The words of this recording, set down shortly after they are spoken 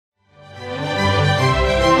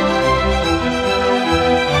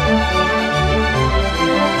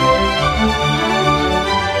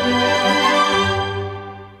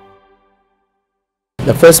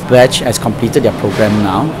The first batch has completed their program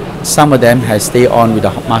now. Some of them has stayed on with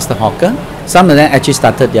the Master Hawker. Some of them actually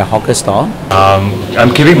started their hawker store.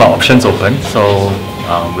 I'm keeping my options open, so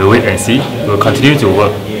we'll wait and see. We'll continue to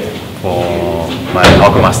work for my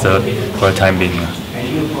Hawker Master for the time being.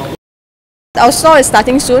 Our store is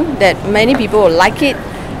starting soon, that many people will like it,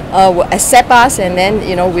 will accept us, and then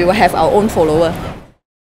we will have our own follower.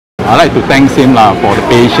 I'd like to thank him for the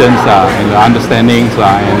patience and the understanding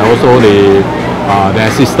and also the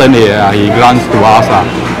assistance he grants to us.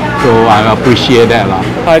 So I appreciate that.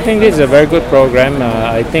 I think this is a very good program.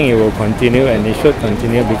 I think it will continue, and it should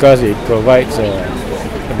continue because it provides a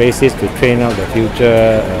basis to train out the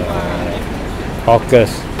future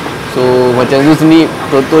hawkers. So macam tu sendiri,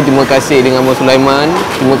 Toto terima kasih dengan Abang Sulaiman.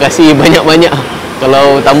 Terima kasih banyak-banyak.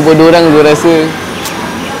 Kalau tanpa diorang, gue rasa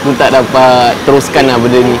gue tak dapat teruskan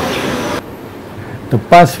benda ni. The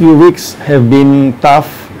past few weeks have been tough,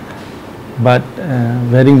 but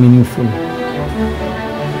very meaningful.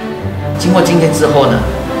 经过今天之后呢，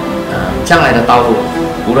将来的道路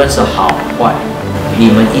无论是好坏，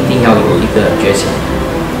你们一定要有一个决心，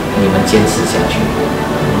你们坚持下去。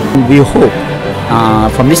We hope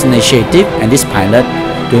from this initiative and this pilot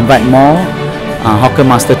to invite more hawker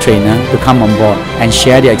master trainer to come on board and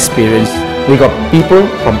share their experience. We got people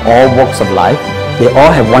from all walks of life. They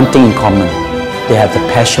all have one thing in common. They have the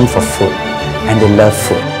passion for food and they love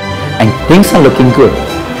food. And things are looking good.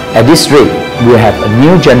 At this rate, we have a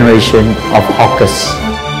new generation of hawkers.